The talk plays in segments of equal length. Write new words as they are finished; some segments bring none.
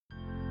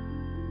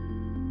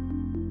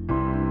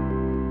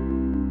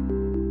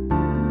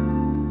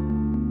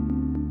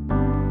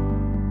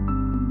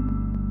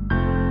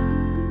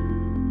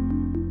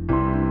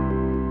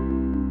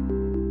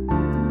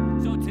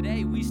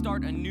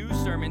start a new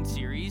sermon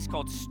series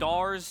called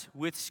Stars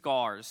with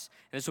Scars.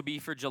 And this will be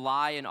for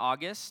July and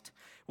August.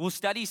 We'll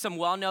study some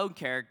well-known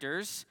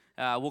characters.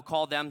 We'll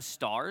call them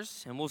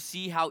stars, and we'll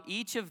see how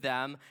each of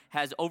them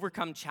has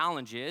overcome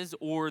challenges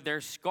or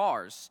their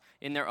scars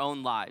in their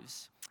own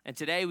lives. And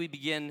today we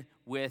begin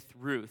with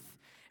Ruth.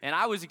 And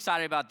I was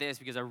excited about this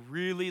because I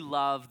really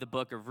love the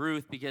book of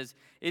Ruth because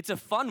it's a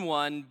fun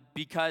one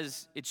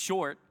because it's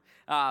short,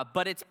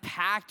 but it's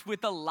packed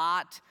with a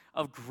lot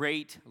of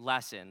great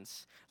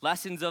lessons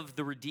of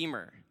the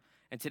Redeemer.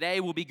 And today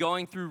we'll be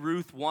going through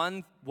Ruth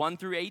 1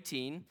 through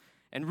 18.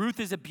 And Ruth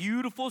is a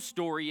beautiful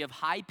story of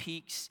high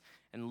peaks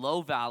and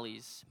low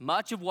valleys,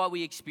 much of what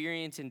we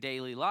experience in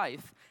daily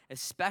life,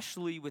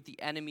 especially with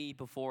the enemy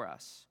before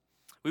us.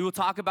 We will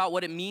talk about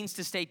what it means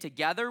to stay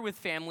together with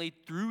family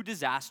through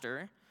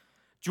disaster,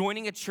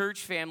 joining a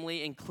church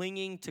family and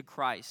clinging to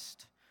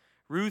Christ.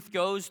 Ruth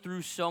goes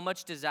through so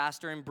much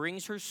disaster and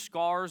brings her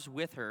scars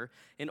with her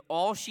in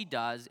all she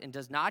does and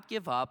does not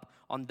give up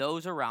on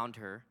those around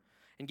her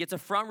and gets a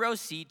front row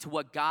seat to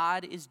what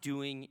God is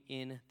doing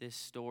in this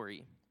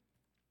story.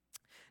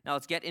 Now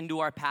let's get into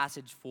our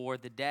passage for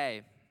the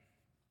day.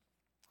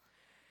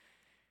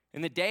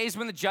 In the days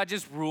when the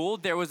judges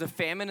ruled, there was a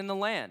famine in the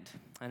land,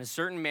 and a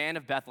certain man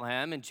of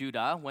Bethlehem in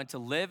Judah went to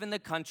live in the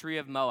country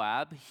of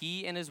Moab,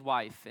 he and his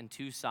wife and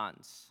 2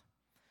 sons.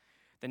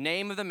 The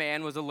name of the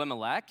man was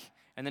Elimelech,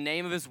 and the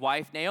name of his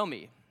wife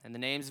Naomi, and the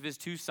names of his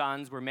 2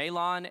 sons were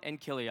Mahlon and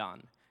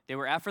Chilion. They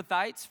were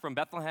Ephrathites from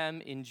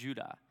Bethlehem in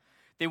Judah.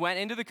 They went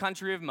into the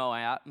country of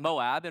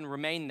Moab and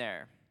remained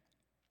there.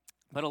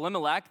 But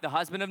Elimelech, the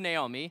husband of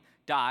Naomi,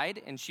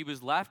 died, and she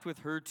was left with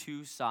her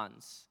 2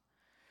 sons.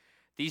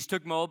 These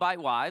took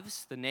Moabite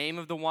wives. The name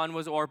of the one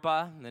was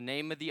Orpah, and the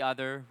name of the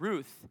other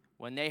Ruth.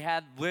 When they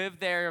had lived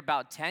there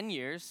about 10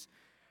 years,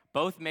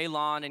 both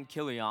Mahlon and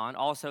Chilion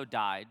also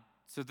died,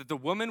 so that the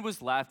woman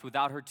was left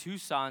without her 2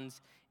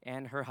 sons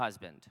and her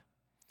husband.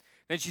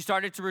 Then she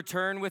started to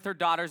return with her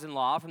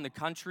daughters-in-law from the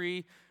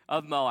country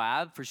of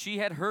Moab, for she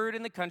had heard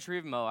in the country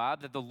of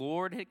Moab that the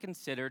Lord had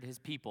considered his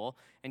people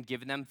and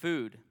given them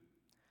food.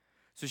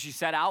 So she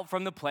set out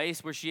from the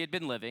place where she had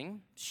been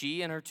living,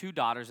 she and her 2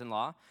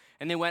 daughters-in-law,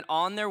 and they went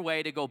on their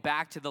way to go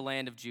back to the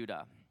land of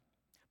Judah.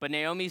 But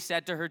Naomi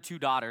said to her 2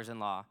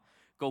 daughters-in-law,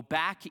 "Go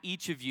back,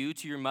 each of you,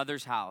 to your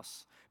mother's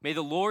house. May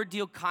the Lord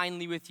deal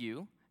kindly with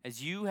you,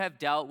 as you have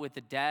dealt with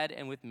the dead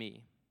and with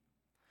me.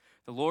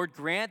 The Lord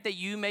grant that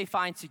you may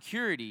find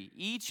security,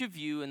 each of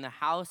you, in the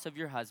house of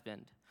your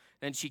husband."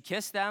 Then she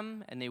kissed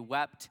them, and they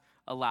wept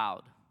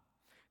aloud.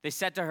 They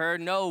said to her,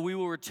 "No, we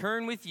will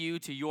return with you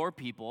to your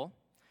people."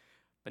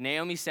 But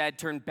Naomi said,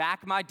 "Turn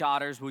back, my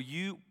daughters.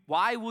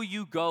 Why will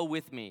you go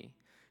with me?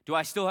 Do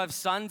I still have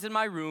sons in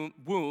my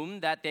womb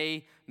that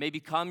they may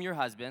become your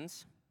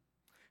husbands?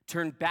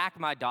 Turn back,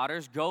 my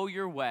daughters. Go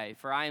your way,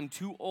 for I am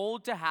too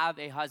old to have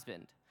a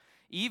husband.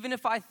 Even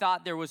if I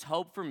thought there was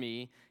hope for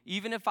me,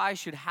 even if I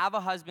should have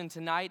a husband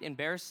tonight and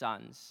bear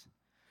sons,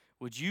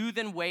 would you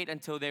then wait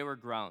until they were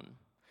grown?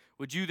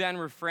 Would you then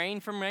refrain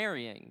from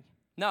marrying?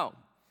 No,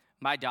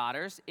 my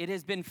daughters, it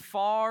has been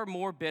far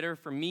more bitter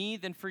for me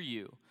than for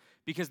you,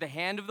 because the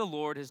hand of the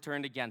Lord has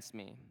turned against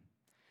me."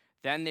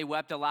 Then they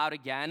wept aloud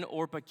again.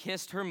 Orpah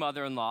kissed her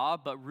mother-in-law,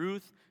 but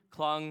Ruth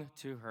clung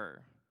to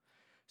her.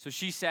 So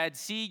she said,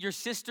 "See, your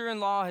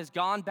sister-in-law has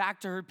gone back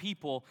to her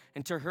people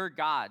and to her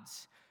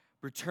gods.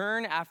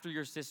 Return after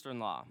your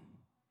sister-in-law."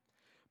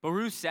 But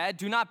Ruth said,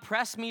 "Do not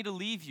press me to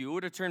leave you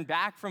or to turn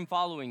back from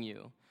following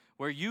you.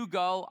 Where you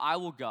go, I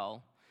will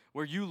go.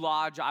 Where you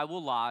lodge, I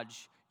will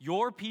lodge.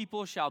 Your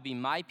people shall be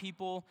my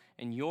people,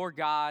 and your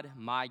God,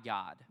 my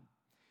God.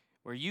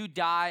 Where you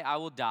die, I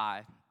will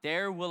die.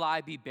 There will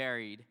I be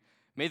buried.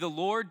 May the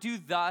Lord do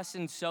thus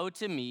and so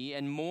to me,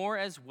 and more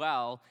as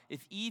well,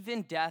 if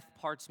even death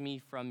parts me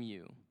from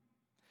you."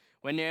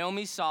 When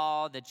Naomi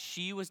saw that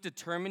she was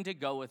determined to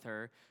go with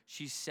her,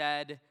 she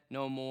said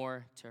no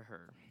more to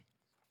her.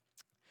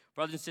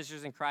 Brothers and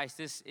sisters in Christ,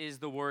 this is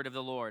the word of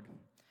the Lord.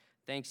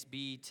 Thanks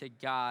be to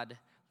God.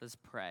 Let's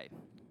pray.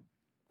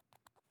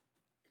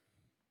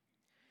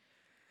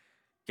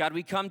 God,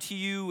 we come to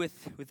you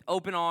with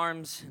open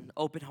arms and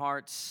open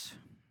hearts,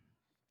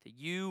 that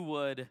you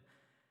would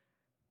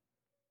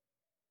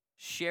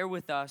share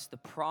with us the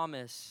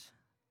promise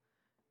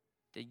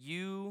that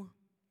you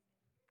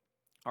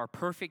are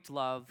perfect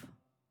love,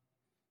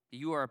 that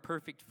you are a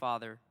perfect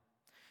Father.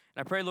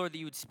 And I pray, Lord, that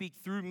you would speak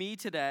through me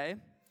today,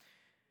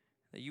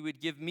 that you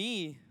would give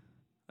me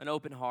an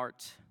open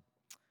heart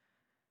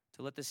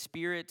to let the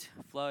Spirit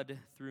flood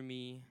through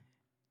me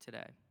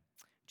today.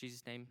 In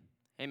Jesus' name,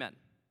 amen.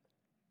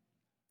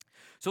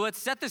 So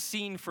let's set the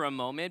scene for a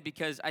moment,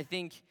 because I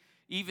think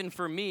even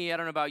for me, I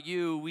don't know about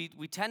you,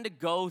 we tend to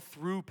go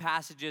through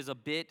passages a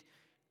bit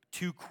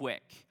too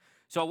quick.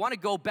 So I want to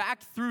go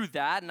back through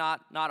that,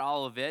 not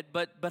all of it,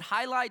 but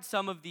highlight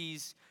some of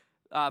these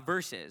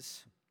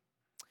verses,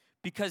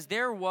 because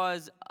there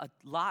was a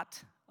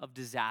lot of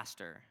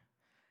disaster.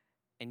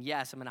 And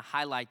yes, I'm going to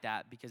highlight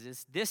that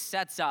because this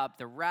sets up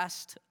the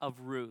rest of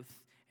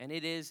Ruth, and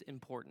it is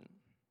important.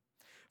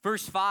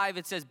 Verse 5,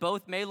 it says,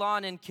 both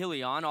Mahlon and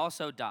Chilion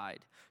also died,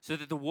 so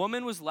that the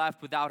woman was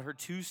left without her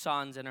 2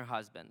 sons and her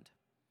husband.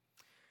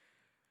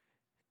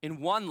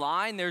 In one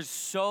line, there's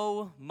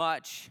so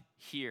much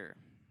here.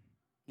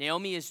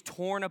 Naomi is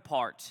torn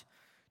apart.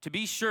 To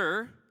be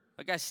sure,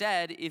 like I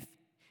said,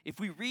 if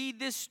we read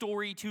this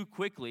story too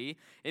quickly,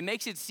 it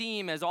makes it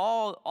seem as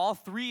all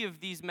 3 of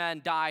these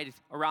men died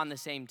around the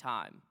same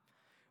time,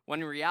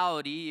 when in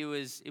reality, it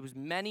was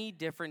many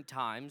different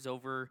times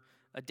over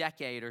a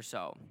decade or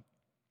so.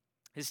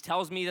 This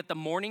tells me that the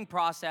mourning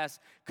process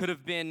could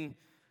have been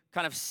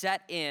kind of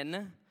set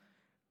in,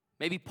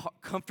 maybe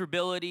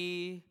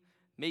comfortability,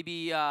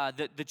 maybe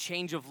the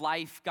change of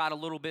life got a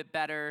little bit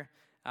better,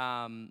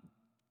 and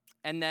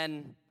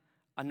then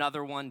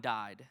another one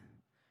died,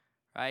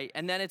 right?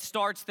 And then it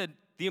starts the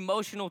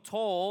emotional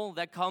toll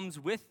that comes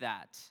with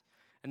that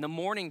and the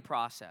mourning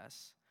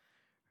process.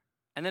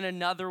 And then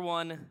another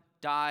one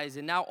dies,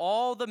 and now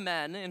all the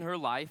men in her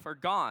life are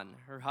gone,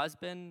 her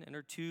husband and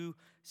her 2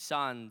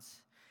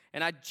 sons.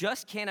 And I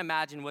just can't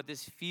imagine what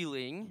this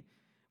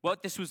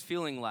was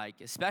feeling like,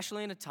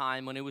 especially in a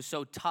time when it was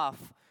so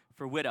tough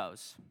for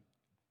widows.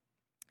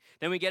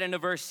 Then we get into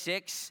verse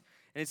 6,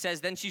 and it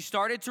says, then she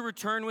started to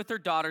return with her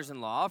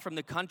daughters-in-law from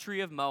the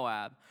country of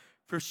Moab,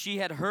 for she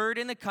had heard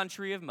in the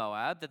country of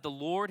Moab that the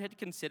Lord had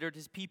considered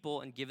his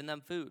people and given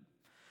them food.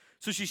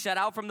 So she set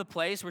out from the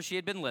place where she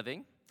had been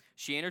living,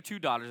 she and her 2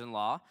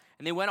 daughters-in-law,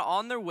 and they went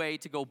on their way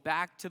to go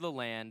back to the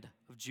land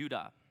of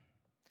Judah.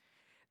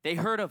 They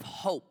heard of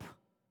hope.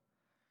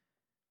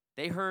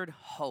 They heard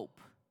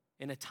hope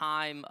in a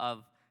time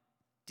of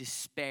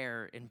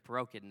despair and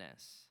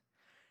brokenness.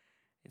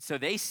 And so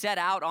they set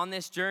out on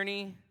this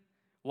journey,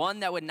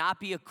 one that would not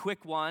be a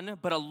quick one,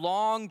 but a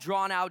long,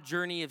 drawn-out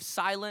journey of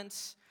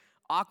silence,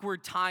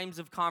 awkward times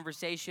of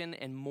conversation,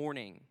 and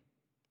mourning.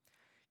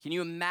 Can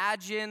you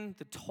imagine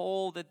the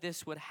toll that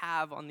this would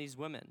have on these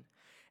women?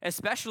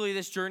 Especially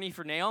this journey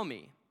for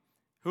Naomi,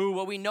 who,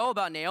 what we know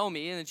about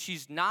Naomi, and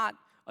she's not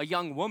a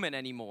young woman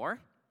anymore,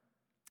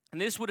 and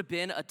this would have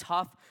been a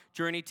tough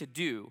journey to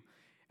do.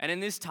 And in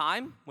this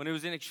time, when it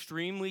was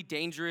extremely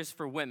dangerous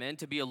for women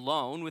to be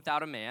alone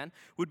without a man,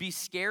 would be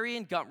scary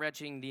and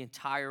gut-wrenching the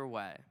entire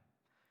way.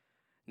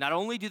 Not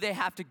only do they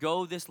have to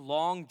go this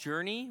long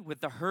journey with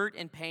the hurt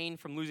and pain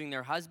from losing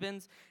their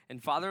husbands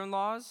and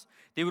father-in-laws,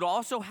 they would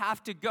also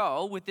have to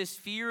go with this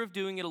fear of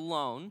doing it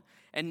alone.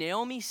 And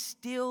Naomi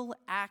still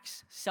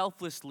acts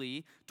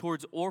selflessly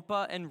towards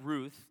Orpah and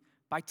Ruth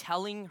by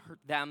telling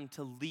them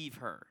to leave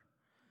her.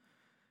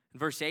 In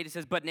verse 8, it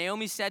says, but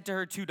Naomi said to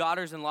her 2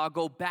 daughters-in-law,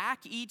 go back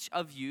each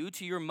of you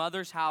to your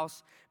mother's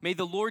house. May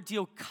the Lord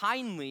deal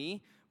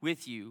kindly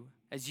with you,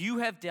 as you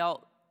have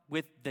dealt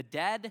with the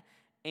dead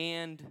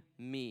and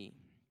me.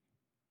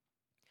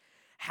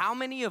 How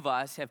many of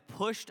us have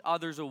pushed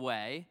others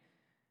away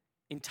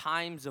in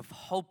times of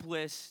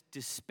hopeless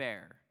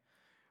despair?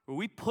 Where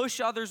we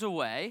push others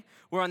away,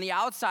 where on the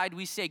outside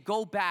we say,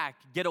 go back,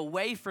 get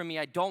away from me,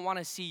 I don't want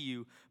to see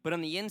you. But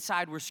on the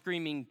inside we're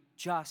screaming,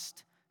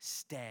 just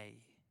stay.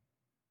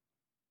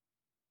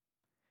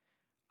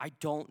 I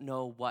don't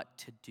know what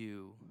to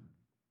do.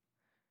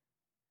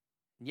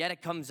 And yet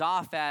it comes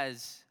off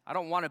as, I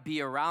don't want to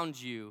be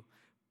around you,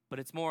 but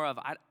it's more of,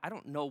 I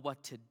don't know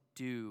what to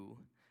do,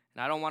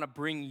 and I don't want to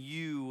bring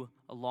you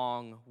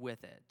along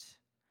with it.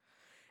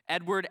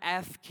 Edward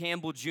F.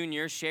 Campbell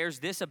Jr. shares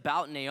this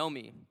about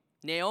Naomi.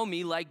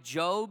 Naomi, like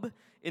Job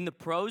in the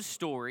prose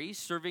story,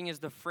 serving as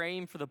the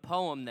frame for the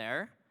poem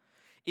there,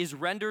 is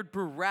rendered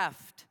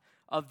bereft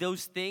of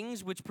those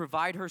things which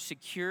provide her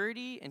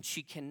security, and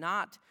she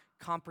cannot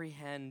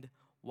comprehend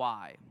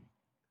why.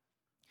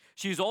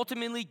 She's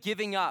ultimately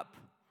giving up.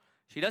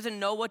 She doesn't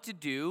know what to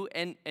do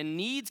and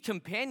needs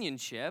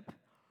companionship,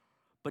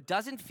 but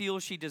doesn't feel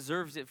she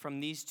deserves it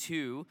from these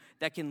 2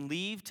 that can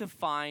leave to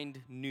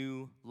find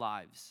new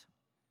lives.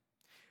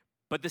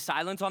 But the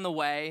silence on the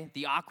way,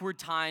 the awkward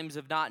times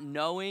of not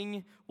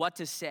knowing what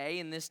to say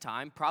in this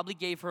time, probably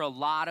gave her a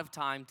lot of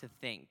time to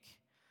think.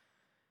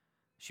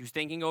 She was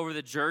thinking over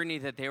the journey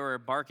that they were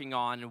embarking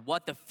on and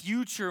what the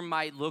future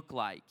might look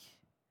like.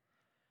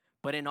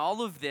 But in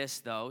all of this,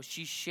 though,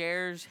 she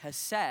shares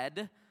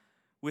hesed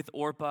with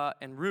Orpah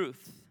and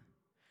Ruth.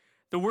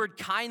 The word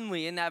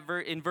kindly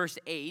in verse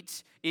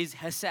 8 is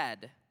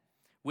hesed,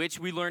 which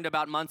we learned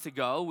about months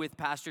ago with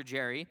Pastor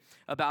Jerry,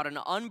 about an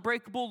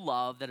unbreakable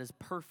love that is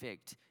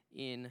perfect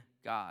in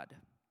God.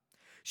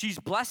 She's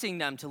blessing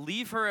them to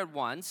leave her at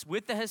once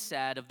with the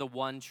hesed of the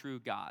one true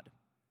God.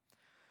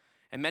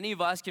 And many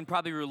of us can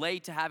probably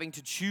relate to having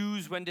to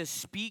choose when to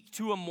speak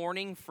to a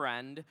mourning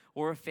friend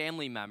or a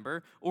family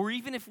member, or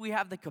even if we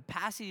have the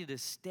capacity to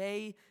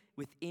stay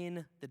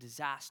within the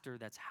disaster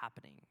that's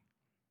happening.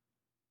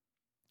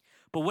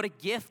 But what a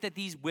gift that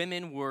these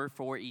women were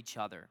for each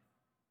other,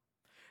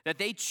 that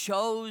they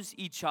chose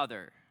each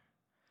other.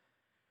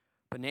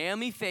 But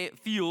Naomi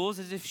feels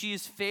as if she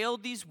has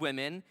failed these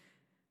women,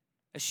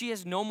 as she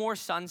has no more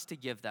sons to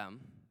give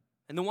them.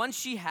 And the ones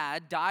she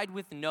had died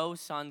with no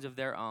sons of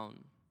their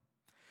own.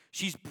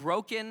 She's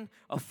broken,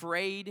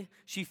 afraid.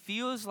 She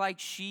feels like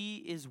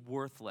she is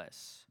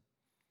worthless.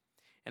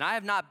 And I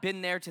have not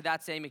been there to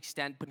that same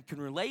extent, but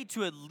can relate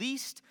to at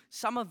least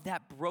some of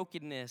that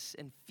brokenness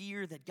and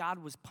fear that God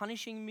was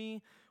punishing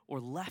me or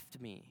left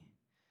me.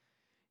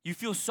 You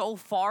feel so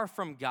far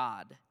from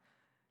God,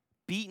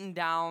 beaten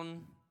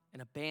down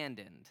and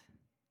abandoned.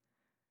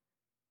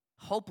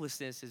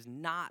 Hopelessness is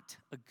not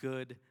a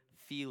good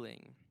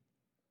feeling.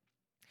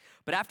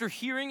 But after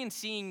hearing and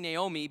seeing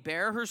Naomi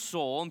bare her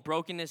soul and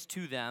brokenness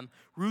to them,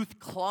 Ruth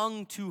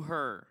clung to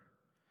her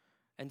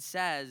and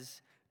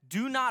says,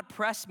 "Do not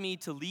press me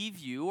to leave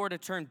you or to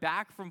turn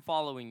back from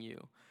following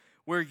you.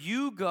 Where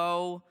you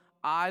go,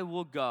 I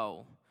will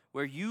go.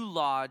 Where you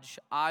lodge,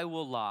 I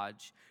will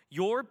lodge.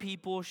 Your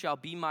people shall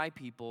be my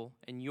people,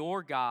 and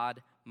your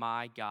God,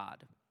 my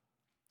God.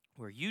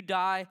 Where you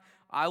die,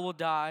 I will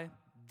die.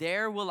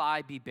 There will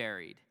I be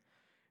buried.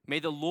 May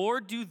the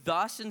Lord do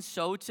thus and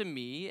so to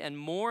me, and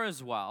more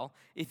as well,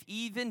 if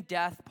even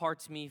death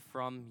parts me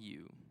from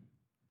you."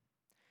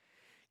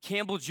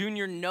 Campbell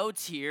Jr.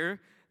 notes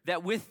here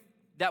that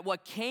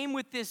what came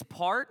with this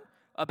part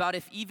about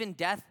if even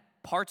death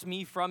parts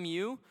me from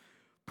you,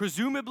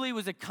 presumably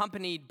was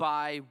accompanied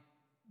by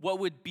what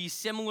would be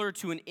similar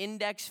to an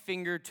index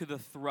finger to the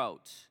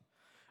throat,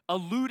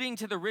 alluding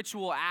to the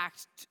ritual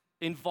act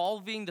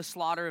involving the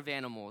slaughter of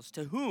animals,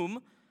 to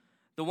whom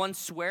the one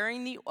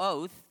swearing the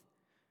oath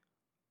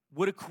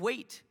would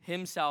equate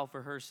himself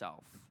or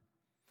herself.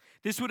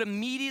 This would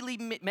immediately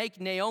make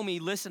Naomi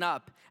listen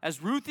up,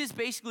 as Ruth is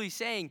basically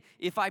saying,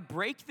 if I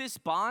break this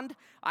bond,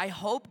 I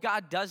hope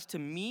God does to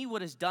me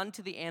what is done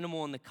to the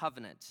animal in the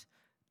covenant,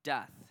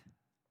 death.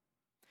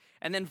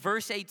 And then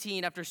verse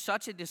 18, after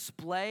such a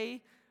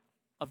display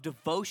of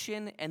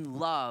devotion and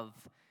love,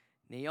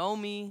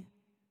 Naomi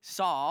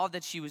saw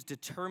that she was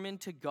determined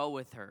to go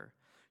with her.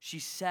 She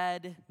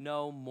said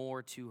no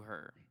more to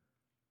her.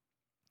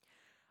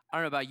 I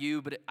don't know about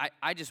you, but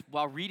I just,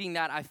 while reading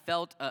that, I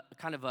felt a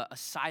kind of a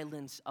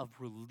silence of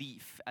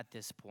relief at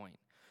this point,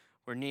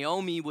 where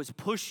Naomi was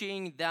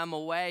pushing them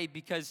away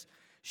because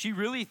she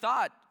really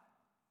thought,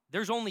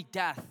 there's only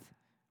death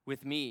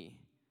with me.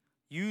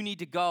 You need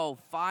to go,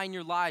 find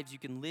your lives, you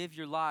can live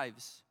your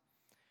lives.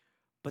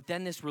 But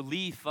then this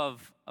relief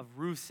of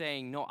Ruth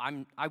saying, no,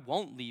 I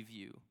won't leave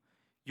you.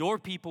 Your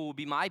people will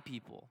be my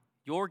people.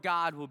 Your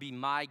God will be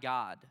my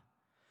God.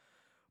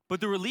 But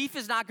the relief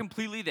is not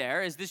completely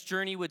there, as this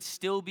journey would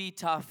still be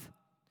tough.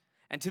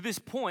 And to this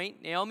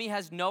point, Naomi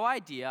has no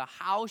idea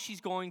how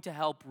she's going to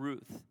help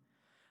Ruth,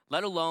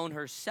 let alone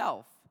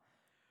herself.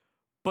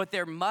 But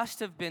there must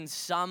have been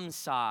some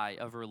sigh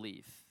of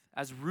relief,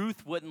 as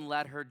Ruth wouldn't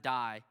let her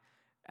die,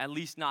 at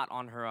least not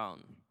on her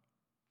own.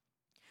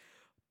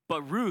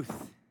 But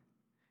Ruth,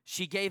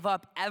 she gave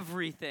up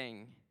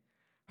everything,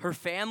 her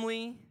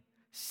family,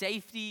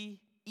 safety,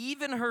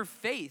 even her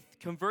faith,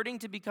 converting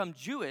to become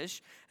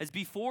Jewish, as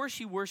before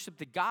she worshiped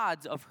the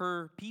gods of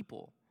her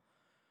people.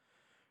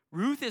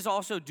 Ruth is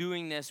also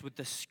doing this with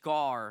the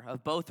scar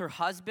of both her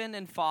husband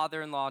and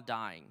father-in-law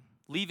dying,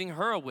 leaving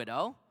her a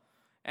widow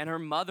and her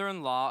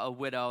mother-in-law a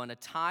widow in a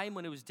time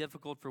when it was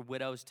difficult for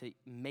widows to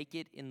make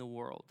it in the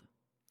world.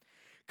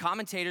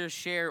 Commentators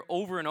share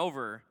over and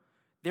over,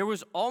 there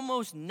was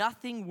almost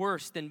nothing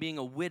worse than being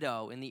a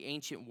widow in the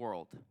ancient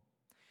world.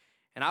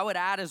 And I would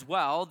add as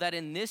well that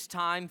in this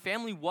time,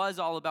 family was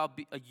all about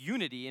a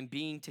unity and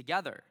being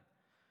together.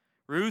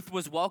 Ruth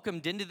was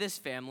welcomed into this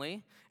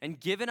family and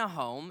given a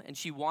home, and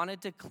she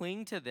wanted to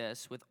cling to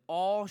this with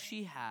all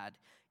she had,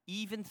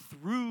 even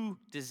through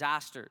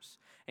disasters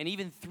and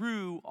even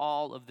through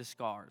all of the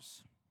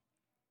scars.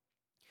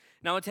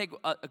 Now I'll take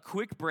a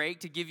quick break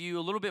to give you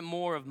a little bit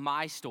more of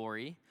my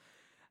story.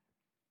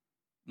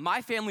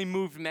 My family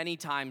moved many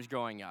times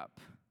growing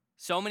up,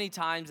 so many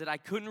times that I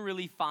couldn't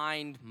really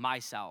find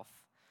myself.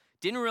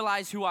 Didn't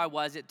realize who I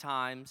was at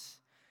times,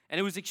 and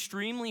it was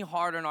extremely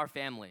hard on our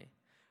family.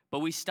 But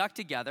we stuck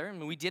together,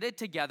 and we did it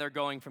together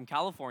going from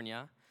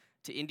California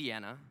to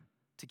Indiana,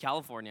 to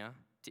California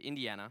to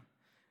Indiana,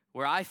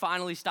 where I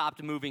finally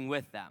stopped moving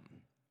with them.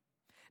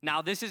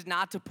 Now, this is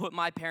not to put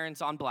my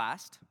parents on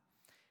blast,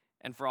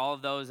 and for all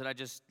of those that I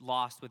just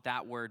lost with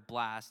that word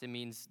blast, it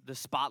means the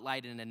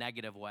spotlight in a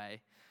negative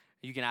way.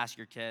 You can ask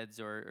your kids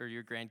or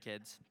your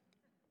grandkids.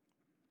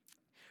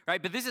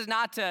 Right, but this is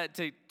not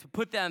to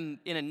put them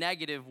in a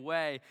negative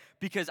way,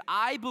 because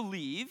I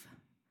believe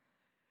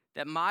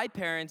that my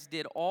parents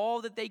did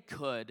all that they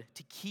could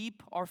to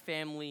keep our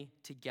family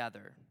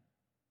together.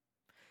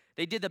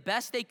 They did the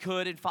best they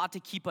could and fought to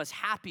keep us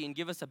happy and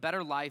give us a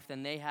better life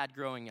than they had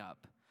growing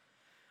up.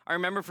 I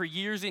remember for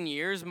years and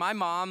years, my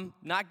mom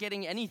not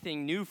getting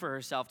anything new for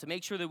herself to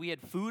make sure that we had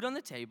food on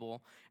the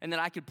table and that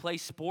I could play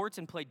sports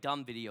and play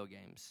dumb video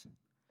games.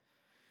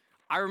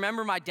 I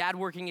remember my dad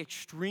working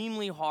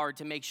extremely hard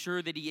to make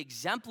sure that he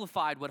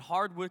exemplified what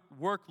hard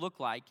work looked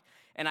like,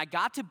 and I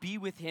got to be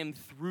with him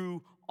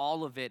through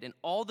all of it and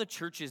all the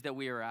churches that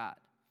we were at,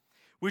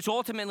 which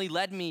ultimately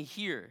led me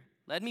here,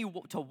 led me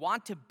to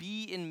want to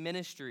be in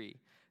ministry,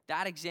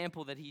 that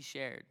example that he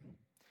shared.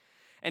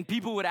 And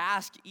people would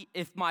ask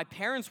if my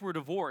parents were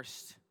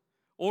divorced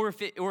or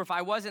if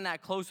I wasn't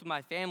that close with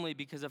my family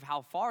because of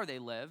how far they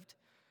lived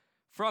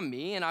from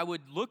me. And I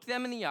would look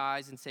them in the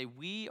eyes and say,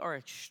 we are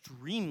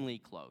extremely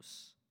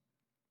close.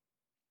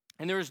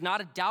 And there is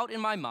not a doubt in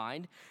my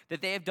mind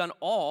that they have done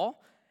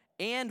all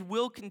and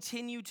will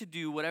continue to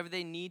do whatever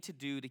they need to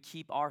do to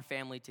keep our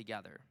family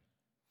together,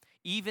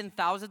 even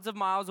thousands of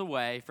miles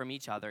away from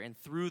each other and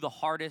through the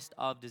hardest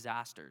of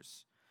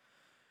disasters.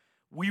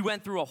 We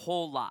went through a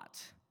whole lot,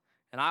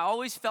 and I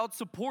always felt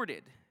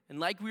supported and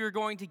like we were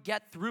going to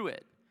get through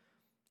it.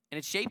 And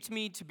it shaped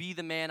me to be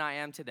the man I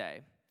am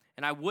today.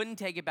 And I wouldn't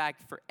take it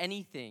back for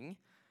anything,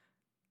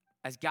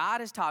 as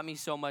God has taught me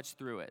so much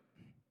through it.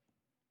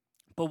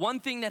 But one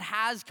thing that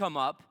has come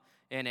up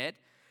in it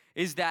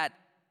is that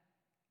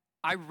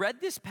I read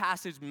this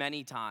passage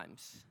many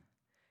times,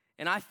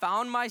 and I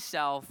found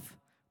myself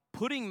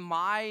putting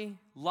my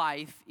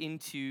life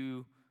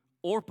into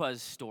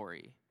Orpah's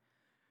story,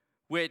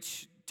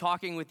 which,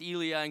 talking with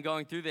Elia and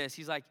going through this,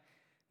 he's like,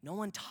 no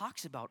one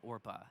talks about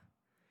Orpah.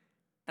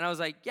 And I was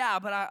like, yeah,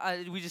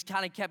 but we just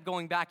kind of kept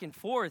going back and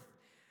forth.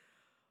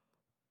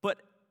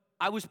 But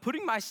I was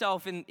putting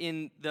myself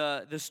in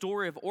the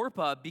story of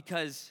Orpah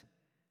because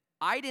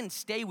I didn't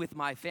stay with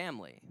my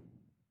family.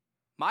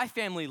 My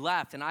family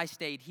left, and I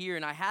stayed here,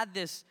 and I had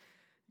this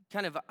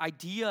kind of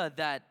idea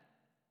that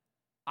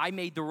I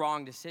made the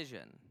wrong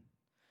decision.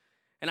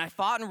 And I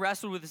fought and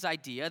wrestled with this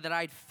idea that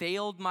I'd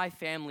failed my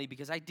family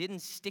because I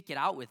didn't stick it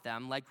out with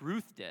them like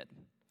Ruth did.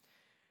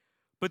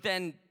 But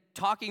then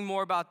talking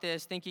more about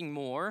this, thinking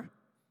more,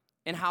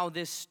 and how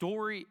this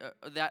story,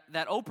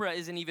 that Oprah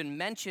isn't even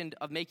mentioned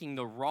of making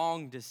the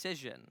wrong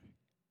decision.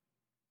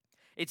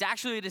 It's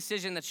actually a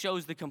decision that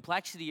shows the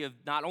complexity of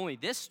not only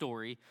this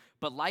story,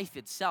 but life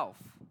itself.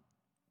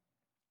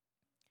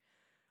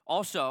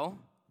 Also,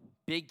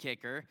 big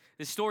kicker,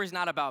 this story's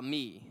not about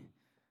me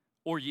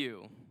or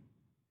you.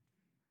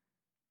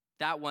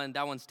 That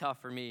one's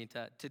tough for me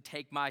to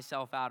take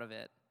myself out of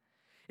it.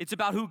 It's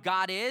about who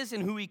God is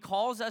and who he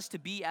calls us to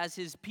be as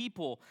his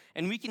people.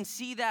 And we can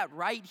see that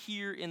right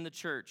here in the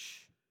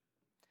church.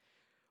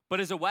 But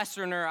as a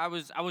Westerner, I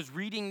was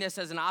reading this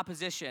as an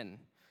opposition,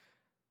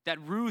 that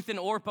Ruth and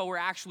Orpah were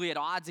actually at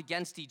odds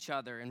against each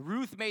other. And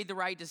Ruth made the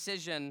right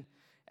decision,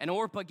 and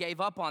Orpah gave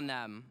up on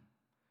them.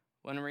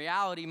 When in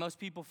reality, most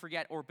people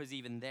forget Orpah's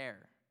even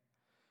there.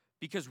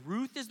 Because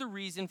Ruth is the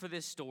reason for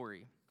this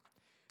story.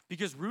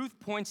 Because Ruth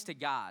points to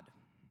God.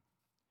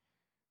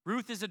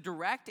 Ruth is a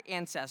direct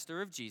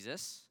ancestor of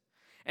Jesus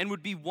and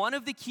would be one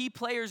of the key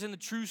players in the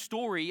true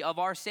story of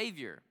our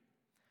Savior.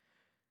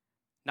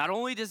 Not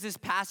only does this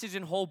passage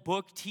and whole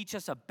book teach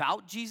us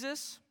about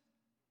Jesus,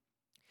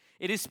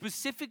 it is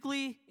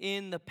specifically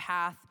in the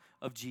path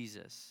of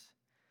Jesus.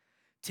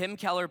 Tim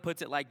Keller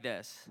puts it like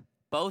this: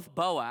 both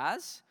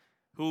Boaz,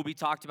 who will be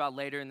talked about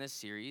later in this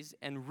series,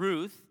 and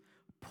Ruth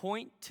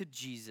point to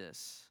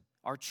Jesus,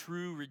 our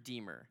true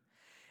Redeemer.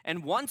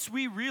 And once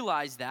we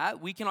realize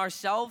that, we can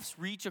ourselves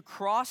reach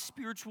across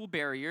spiritual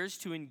barriers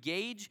to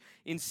engage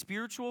in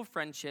spiritual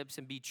friendships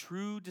and be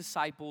true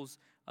disciples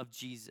of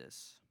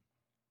Jesus.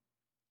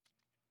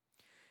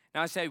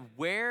 Now I say,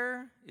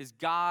 where is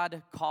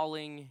God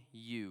calling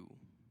you?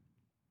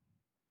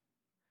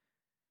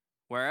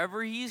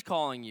 Wherever he's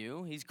calling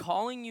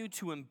you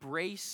to embrace